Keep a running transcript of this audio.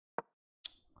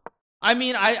I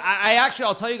mean, I actually,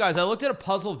 I'll tell you guys, I looked at a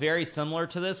puzzle very similar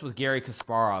to this with Gary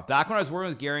Kasparov. Back when I was working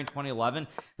with Gary in 2011,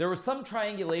 there was some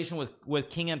triangulation with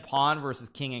king and pawn versus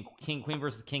king queen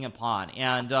versus king and pawn.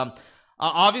 And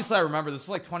obviously I remember this was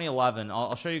like 2011.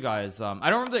 I'll show you guys. I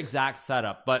don't remember the exact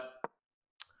setup, but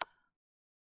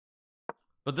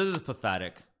this is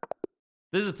pathetic.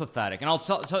 This is pathetic, and I'll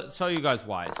tell you guys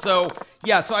why. So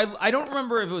yeah, so I don't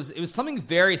remember if it was something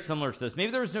very similar to this.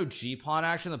 Maybe there was no G pawn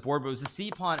action on the board, but it was a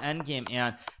C pawn endgame.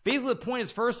 And basically the point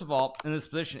is, first of all, in this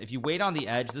position, if you wait on the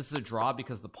edge, this is a draw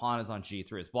because the pawn is on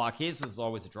G3. It's blockade, so this is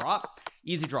always a draw,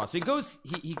 easy draw. So he goes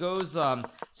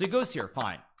here,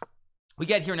 fine. We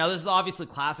get here now. This is obviously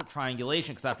classic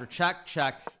triangulation because after check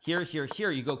here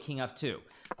you go king f2,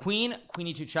 queen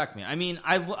e2 checkmate. I mean,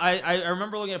 I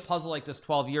remember looking at a puzzle like this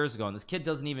 12 years ago, and this kid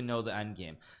doesn't even know the end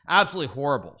game. Absolutely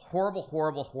horrible,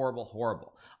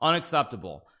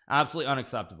 unacceptable, absolutely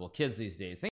unacceptable. Kids these days.